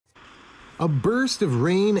A burst of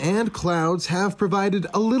rain and clouds have provided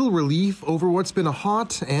a little relief over what's been a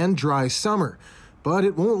hot and dry summer, but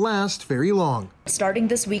it won't last very long. Starting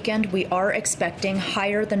this weekend, we are expecting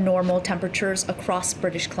higher than normal temperatures across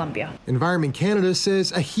British Columbia. Environment Canada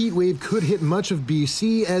says a heat wave could hit much of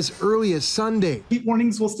BC as early as Sunday. Heat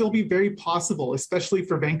warnings will still be very possible, especially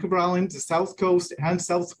for Vancouver Island, the South Coast, and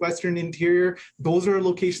Southwestern Interior. Those are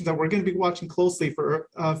locations that we're going to be watching closely for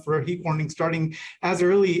a heat warning starting as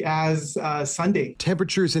early as Sunday.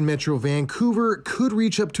 Temperatures in Metro Vancouver could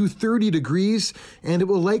reach up to 30 degrees, and it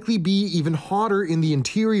will likely be even hotter in the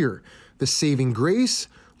interior. The saving grace?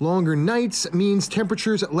 Longer nights means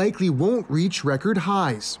temperatures likely won't reach record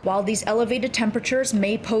highs. While these elevated temperatures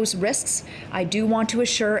may pose risks, I do want to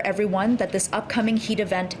assure everyone that this upcoming heat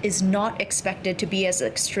event is not expected to be as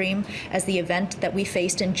extreme as the event that we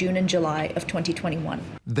faced in June and July of 2021.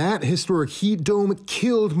 That historic heat dome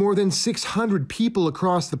killed more than 600 people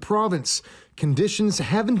across the province. Conditions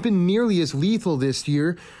haven't been nearly as lethal this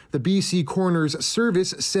year. The BC Coroner's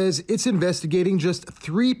Service says it's investigating just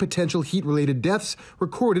 3 potential heat-related deaths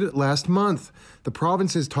recorded last month. The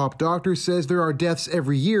province's top doctor says there are deaths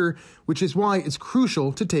every year, which is why it's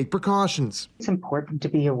crucial to take precautions. It's important to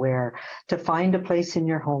be aware, to find a place in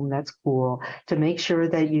your home that's cool, to make sure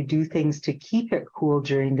that you do things to keep it cool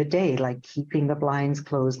during the day, like keeping the blinds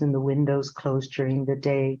closed and the windows closed during the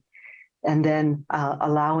day, and then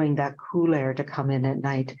allowing that cool air to come in at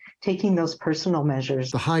night, taking those personal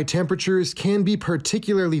measures. The high temperatures can be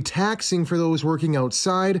particularly taxing for those working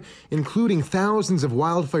outside, including thousands of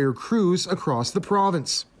wildfire crews across the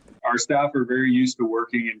province. Our staff are very used to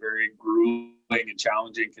working in very grueling and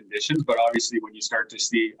challenging conditions, but obviously when you start to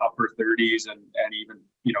see upper 30s and even,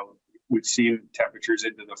 we've seen temperatures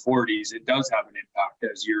into the 40s, it does have an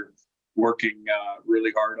impact as you're working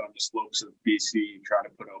really hard on the slopes of BC trying to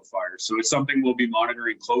put out fires. So it's something we'll be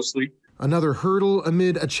monitoring closely. Another hurdle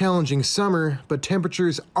amid a challenging summer, but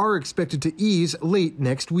temperatures are expected to ease late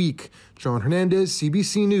next week. Jon Hernandez,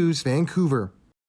 CBC News, Vancouver.